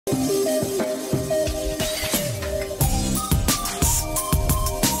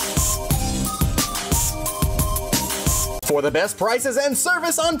For the best prices and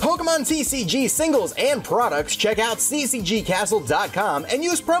service on Pokemon TCG singles and products, check out ccgcastle.com and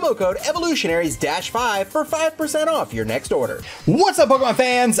use promo code Evolutionaries-5 for 5% off your next order. What's up, Pokemon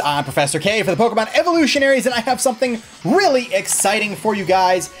fans? I'm Professor K for the Pokemon Evolutionaries, and I have something really exciting for you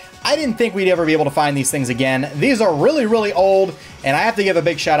guys. I didn't think we'd ever be able to find these things again. These are really, really old, and I have to give a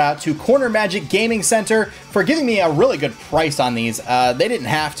big shout out to Corner Magic Gaming Center for giving me a really good price on these. They didn't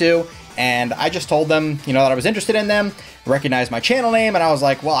have to, and I just told them, you know, that I was interested in them, recognized my channel name, and I was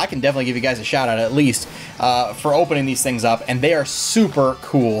like, well, I can definitely give you guys a shout out at least for opening these things up, and they are super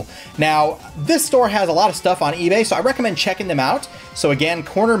cool. Now, this store has a lot of stuff on eBay, so I recommend checking them out. So again,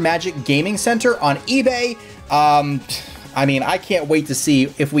 Corner Magic Gaming Center on eBay. I mean, I can't wait to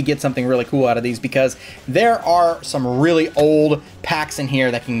see if we get something really cool out of these, because there are some really old packs in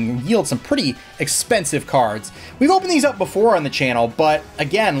here that can yield some pretty expensive cards. We've opened these up before on the channel, but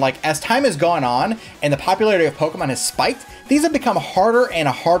again, like as time has gone on and the popularity of Pokemon has spiked, these have become harder and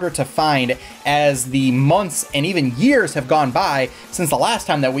harder to find as the months and even years have gone by since the last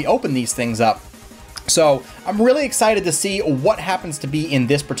time that we opened these things up. So I'm really excited to see what happens to be in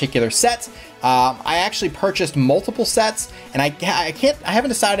this particular set. I actually purchased multiple sets, and I haven't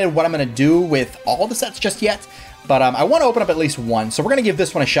decided what I'm going to do with all the sets just yet, but I want to open up at least one. So we're going to give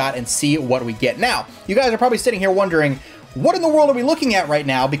this one a shot and see what we get. Now, you guys are probably sitting here wondering, what in the world are we looking at right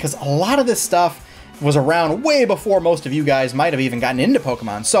now? Because a lot of this stuff was around way before most of you guys might have even gotten into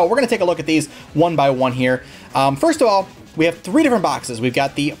Pokemon. So we're going to take a look at these one by one here. First of all, we have three different boxes. We've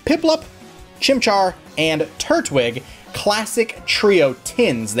got the Piplup, Chimchar, and Turtwig Classic Trio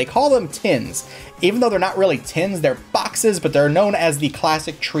tins. They call them tins. Even though they're not really tins, they're boxes, but they're known as the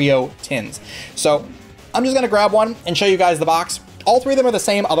Classic Trio tins. So I'm just going to grab one and show you guys the box. All three of them are the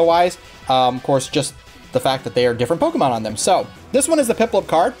same otherwise. Of course, just the fact that they are different Pokemon on them. So this one is the Piplup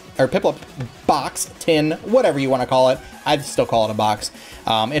card, or Piplup box, tin, whatever you want to call it. I'd still call it a box.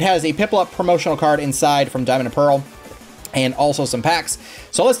 It has a Piplup promotional card inside from Diamond and Pearl, and also some packs.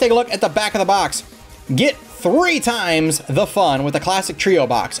 So let's take a look at the back of the box. Get 3 times the fun with the Classic Trio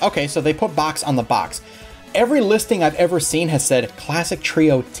box. Okay, so they put box on the box. Every listing I've ever seen has said Classic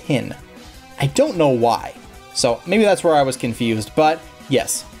Trio tin. I don't know why. So maybe that's where I was confused, but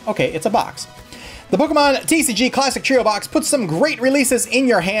yes, okay, it's a box. The Pokemon TCG Classic Trio box puts some great releases in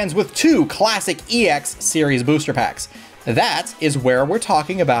your hands with 2 Classic EX series booster packs. That is where we're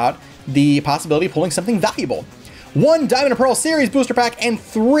talking about the possibility of pulling something valuable. 1 Diamond and Pearl series booster pack and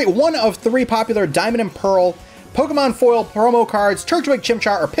 1 of 3 popular Diamond and Pearl Pokemon foil promo cards, Turtwig,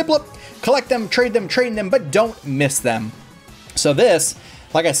 Chimchar, or Piplup. Collect them, trade them, but don't miss them. So this,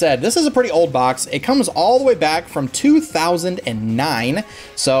 like I said, this is a pretty old box. It comes all the way back from 2009.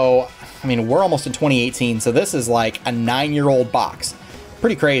 So, I mean, we're almost in 2018, so this is like a 9-year-old box.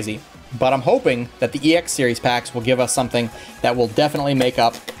 Pretty crazy. But I'm hoping that the EX series packs will give us something that will definitely make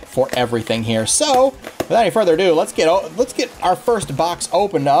up for everything here. So, without any further ado, let's get our first box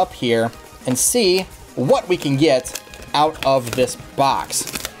opened up here and see what we can get out of this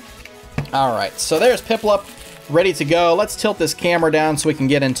box. All right, so there's Piplup ready to go. Let's tilt this camera down so we can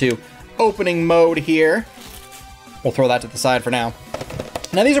get into opening mode here. We'll throw that to the side for now.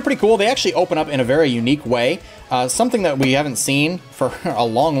 Now, these are pretty cool. They actually open up in a very unique way, something that we haven't seen for a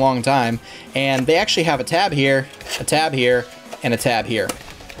long, long time. And they actually have a tab here, a tab here, and a tab here.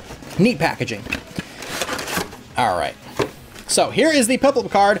 Neat packaging. All right. So here is the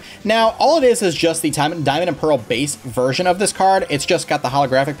Piplup card. Now, all it is just the Diamond and Pearl base version of this card. It's just got the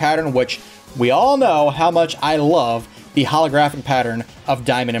holographic pattern, which we all know how much I love the holographic pattern of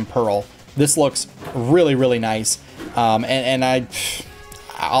Diamond and Pearl. This looks really, really nice. And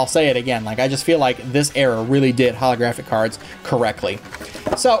I'll say it again, like I just feel like this era really did holographic cards correctly.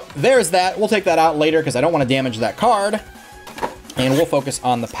 So there's that. We'll take that out later because I don't want to damage that card. And we'll focus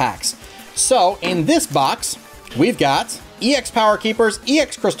on the packs. So in this box, we've got EX Power Keepers,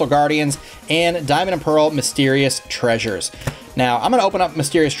 EX Crystal Guardians, and Diamond and Pearl Mysterious Treasures. Now, I'm going to open up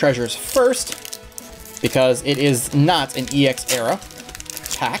Mysterious Treasures first because it is not an EX era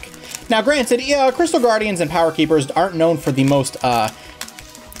pack. Now, granted, Crystal Guardians and Power Keepers aren't known for the most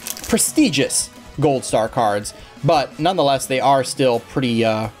prestigious Gold Star cards, but nonetheless, they are still pretty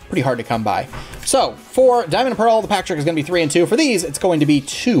hard to come by. So, for Diamond and Pearl, the pack trick is going to be 3 and 2. For these, it's going to be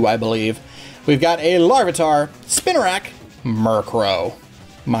 2, I believe. We've got a Larvitar, Spinarak, Murkrow,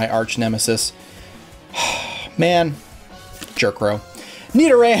 my arch nemesis. Man, Jerkrow.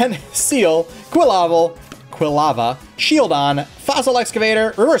 Nidoran, Seal, Quilava, Shieldon, Fossil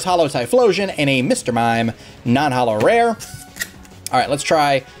Excavator, Reverse Hollow Typhlosion, and a Mr. Mime non-hollow rare. All right, let's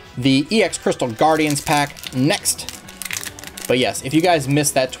try the EX Crystal Guardians pack next. But yes, if you guys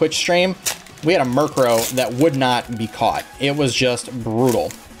missed that Twitch stream, we had a Murkrow that would not be caught. It was just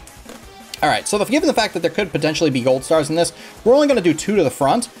brutal. All right, so given the fact that there could potentially be gold stars in this, we're only going to do 2 to the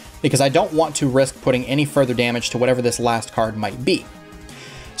front because I don't want to risk putting any further damage to whatever this last card might be.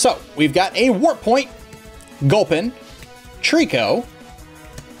 So we've got a Warp Point, Gulpin, Trico,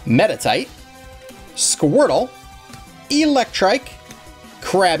 Meditite, Squirtle, Electrike,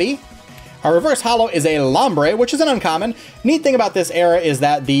 Krabby. Our reverse holo is a Lombre, which is an uncommon. Neat thing about this era is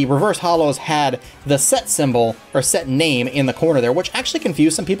that the reverse holos had the set symbol or set name in the corner there, which actually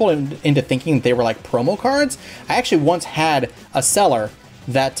confused some people into thinking they were like promo cards. I actually once had a seller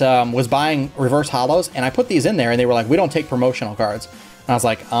that was buying reverse holos, and I put these in there, and they were like, "We don't take promotional cards." And I was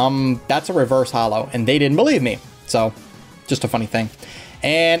like, that's a reverse holo, and they didn't believe me. So, just a funny thing.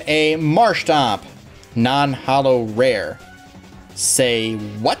 And a Marshtomp, non-holo rare. Say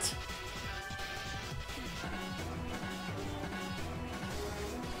what?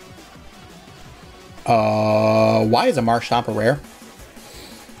 Why is a Marshtomp a rare?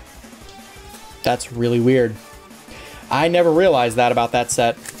 That's really weird. I never realized that about that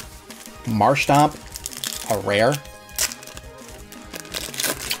set. Marshtomp, a rare?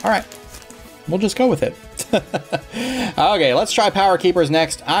 Alright, we'll just go with it. Okay, let's try Power Keepers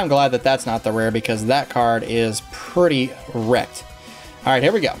next. I'm glad that that's not the rare because that card is pretty wrecked. Alright,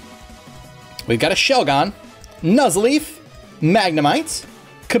 here we go. We've got a Shelgon, Nuzleaf, Magnemite,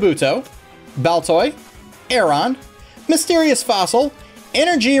 Kabuto, Baltoy, Aeron, Mysterious Fossil,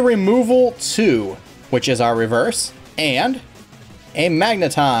 Energy Removal 2, which is our reverse, and a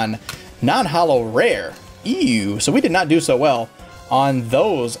Magneton, non-holo rare. Ew, so we did not do so well on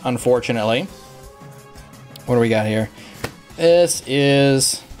those, unfortunately. What do we got here? This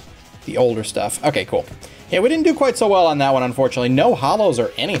is the older stuff. Okay, cool. Yeah, we didn't do quite so well on that one, unfortunately. No holos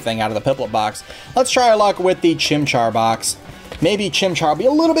or anything out of the Piplup box. Let's try our luck with the Chimchar box. Maybe Chimchar will be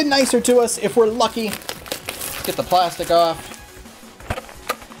a little bit nicer to us if we're lucky. Get the plastic off.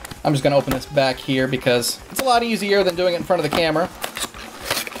 I'm just going to open this back here because it's a lot easier than doing it in front of the camera.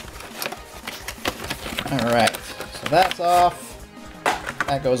 All right, so that's off.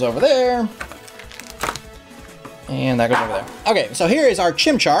 That goes over there. And that goes over there. Okay, so here is our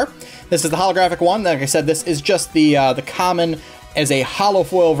Chimchar. This is the holographic one. Like I said, this is just the common as a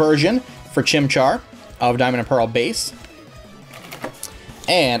holofoil version for Chimchar of Diamond and Pearl base.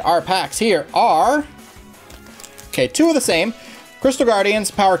 And our packs here are, okay, 2 of the same. Crystal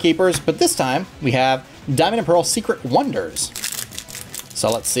Guardians, Power Keepers, but this time we have Diamond and Pearl Secret Wonders.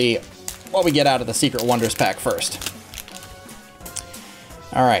 So let's see what we get out of the Secret Wonders pack first.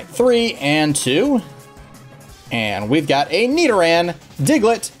 All right, 3 and 2. And we've got a Nidoran,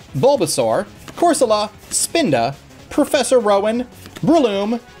 Diglett, Bulbasaur, Corsola, Spinda, Professor Rowan,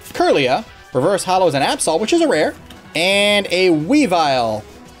 Breloom, Kirlia, Reverse Holos and Absol, which is a rare, and a Weavile,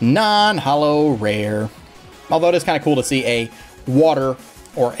 non-holo rare. Although it is kind of cool to see a water,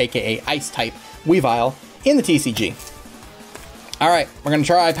 or aka ice type, Weavile in the TCG. Alright, we're going to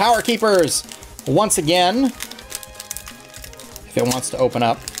try Power Keepers once again. If it wants to open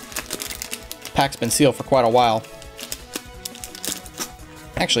up. Pack's been sealed for quite a while.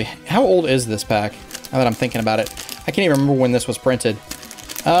 Actually, how old is this pack? Now that I'm thinking about it. I can't even remember when this was printed.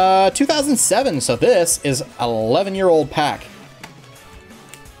 2007, so this is an 11-year-old pack.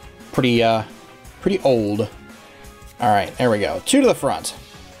 Pretty old. Alright, there we go. 2 to the front.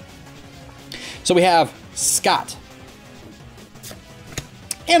 So we have Scott,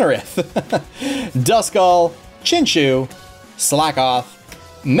 Anorith, Duskull, Chinchou, Slackoth,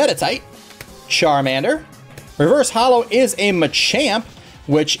 Meditite, Charmander. Reverse Holo is a Machamp,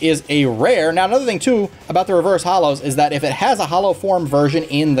 which is a rare. Now, another thing, too, about the Reverse Holos is that if it has a holo form version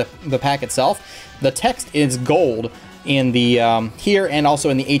in the pack itself, the text is gold in the here and also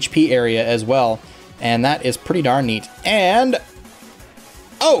in the HP area as well. And that is pretty darn neat. And,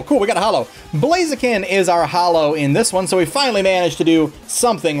 oh, cool, we got a holo. Blaziken is our holo in this one, so we finally managed to do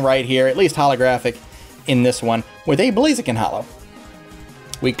something right here, at least holographic in this one, with a Blaziken holo.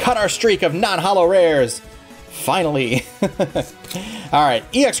 We cut our streak of non-holo rares. Finally. All right,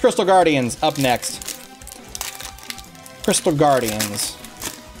 EX Crystal Guardians up next. Crystal Guardians.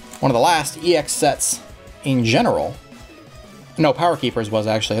 One of the last EX sets in general. No, Power Keepers was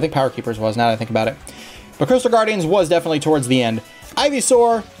actually. I think Power Keepers was, now that I think about it. But Crystal Guardians was definitely towards the end.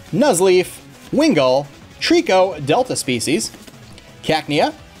 Ivysaur, Nuzleaf, Wingull, Trico, Delta Species,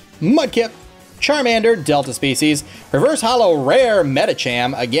 Cacnea, Mudkip, Charmander, Delta Species, Reverse Holo Rare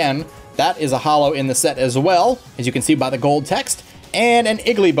Medicham, again, that is a holo in the set as well, as you can see by the gold text, and an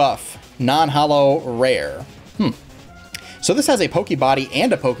Igglybuff, non-holo rare. So this has a Pokebody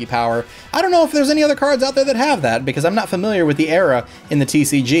and a Pokepower. I don't know if there's any other cards out there that have that, because I'm not familiar with the era in the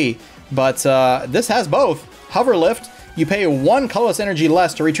TCG but this has both. Hover Lift, you pay 1 colorless energy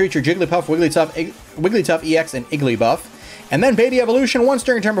less to retreat your Jigglypuff, Wigglytuff EX, and Igglybuff. And then Baby Evolution, once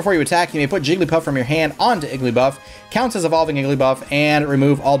during turn before you attack, you may put Jigglypuff from your hand onto Igglybuff, counts as evolving Igglybuff, and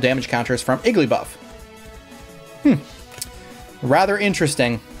remove all damage counters from Igglybuff. Rather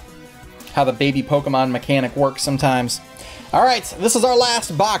interesting how the baby Pokemon mechanic works sometimes. Alright, this is our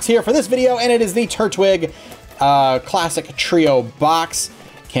last box here for this video, and it is the Turtwig Classic Trio box.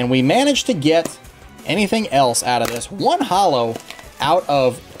 Can we manage to get anything else out of this? 1 holo out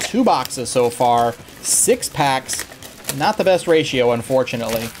of 2 boxes so far, 6 packs. Not the best ratio,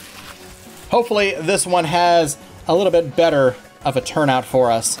 unfortunately. Hopefully this one has a little bit better of a turnout for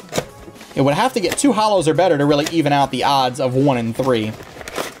us. It would have to get 2 holos or better to really even out the odds of 1 in 3.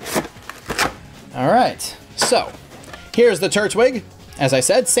 Alright, so here's the Turtwig. As I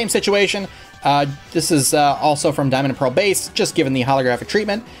said, same situation. This is also from Diamond and Pearl base, just given the holographic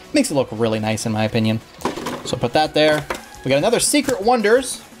treatment. Makes it look really nice in my opinion. So put that there. We got another Secret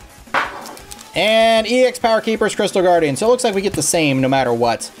Wonders. And EX Power Keepers, Crystal Guardian. So it looks like we get the same no matter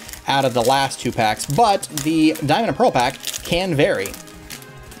what out of the last 2 packs, but the Diamond and Pearl pack can vary.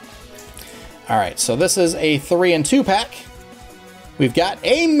 Alright, so this is a 3 and 2 pack. We've got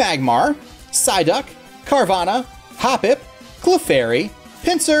a Magmar, Psyduck, Carvana, Hoppip, Clefairy,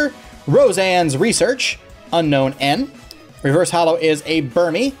 Pinsir, Roseanne's Research, Unknown N. Reverse holo is a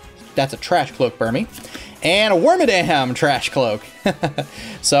Burmy. That's a Trash Cloak Burmy. And a Wormadam Trash Cloak.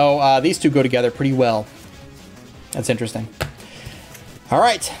 So these two go together pretty well. That's interesting. All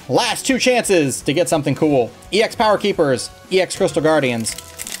right, last 2 chances to get something cool. EX Power Keepers, EX Crystal Guardians.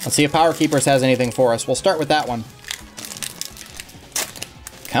 Let's see if Power Keepers has anything for us. We'll start with that one.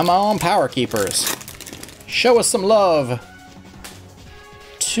 Come on, Power Keepers. Show us some love.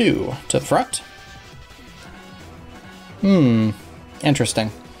 2 to the front.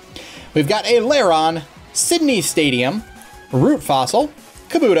 Interesting. We've got a Lairon, Sydney Stadium, Root Fossil,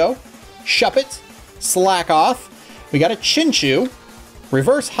 Kabuto, Shuppet, Slackoff. We got a Chinchou.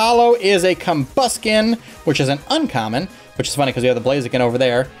 Reverse holo is a Combuskin, which is an uncommon, which is funny because we have the Blaziken over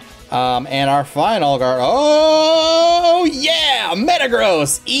there. And our final card, oh yeah,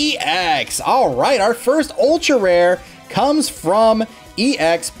 Metagross EX. All right, our first ultra rare comes from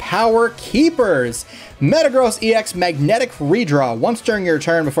EX Power Keepers. Metagross EX Magnetic Redraw. Once during your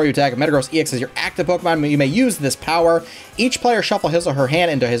turn before you attack, Metagross EX is your active Pokemon. You may use this power. Each player shuffle his or her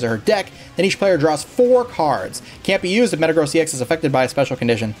hand into his or her deck, then each player draws 4 cards. Can't be used if Metagross EX is affected by a special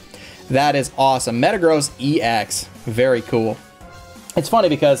condition. That is awesome. Metagross EX. Very cool. It's funny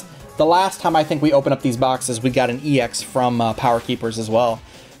because the last time I think we opened up these boxes, we got an EX from Power Keepers as well.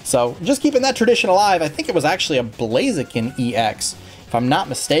 So just keeping that tradition alive. I think it was actually a Blaziken EX, if I'm not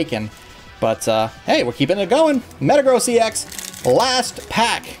mistaken. But, hey, we're keeping it going. Metagross EX, last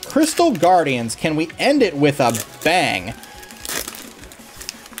pack. Crystal Guardians. Can we end it with a bang?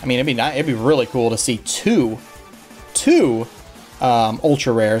 I mean, it'd be really cool to see two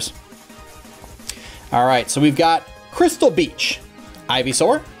ultra rares. All right, so we've got Crystal Beach,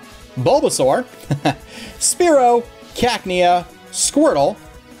 Ivysaur, Bulbasaur, Spearow, Cacnea, Squirtle,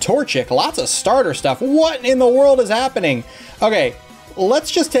 Torchic. Lots of starter stuff. What in the world is happening? Okay.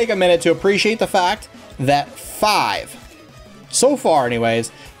 Let's just take a minute to appreciate the fact that 5, so far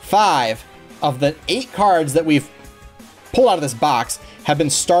anyways, 5 of the 8 cards that we've pulled out of this box have been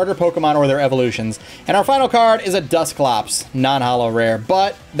starter Pokemon or their evolutions. And our final card is a Dusclops, non-holo rare,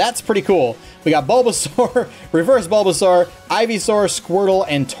 but that's pretty cool. We got Bulbasaur, Reverse Bulbasaur, Ivysaur, Squirtle,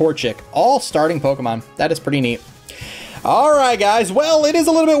 and Torchic, all starting Pokemon. That is pretty neat. All right, guys. Well, it is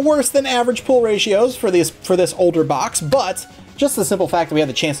a little bit worse than average pull ratios for this older box, but just the simple fact that we had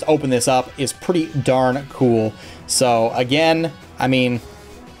the chance to open this up is pretty darn cool. So again, I mean,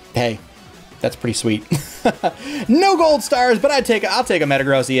 hey, that's pretty sweet. No gold stars, but I'll take a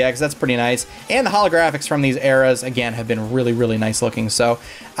Metagross EX. That's pretty nice. And the holographics from these eras, again, have been really, really nice looking. So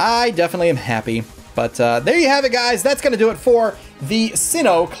I definitely am happy. But there you have it, guys. That's going to do it for the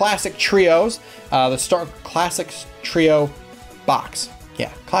Sinnoh Classic Trios. The Classic Trio box.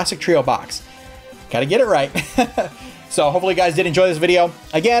 Yeah, Classic Trio box. Gotta get it right. So hopefully you guys did enjoy this video.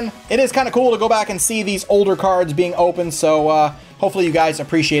 Again, it is kind of cool to go back and see these older cards being opened, so hopefully you guys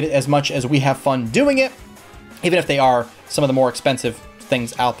appreciate it as much as we have fun doing it, even if they are some of the more expensive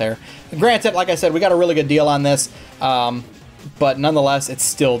things out there. Granted, like I said, we got a really good deal on this, but nonetheless, it's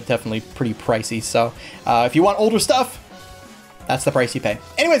still definitely pretty pricey. So if you want older stuff, that's the price you pay.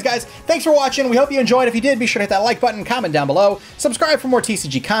 Anyways, guys, thanks for watching. We hope you enjoyed. If you did, be sure to hit that like button, comment down below, subscribe for more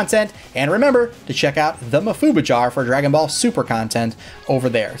TCG content, and remember to check out the Mafuba jar for Dragon Ball Super content over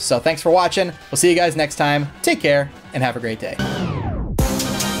there. So thanks for watching. We'll see you guys next time. Take care, and have a great day.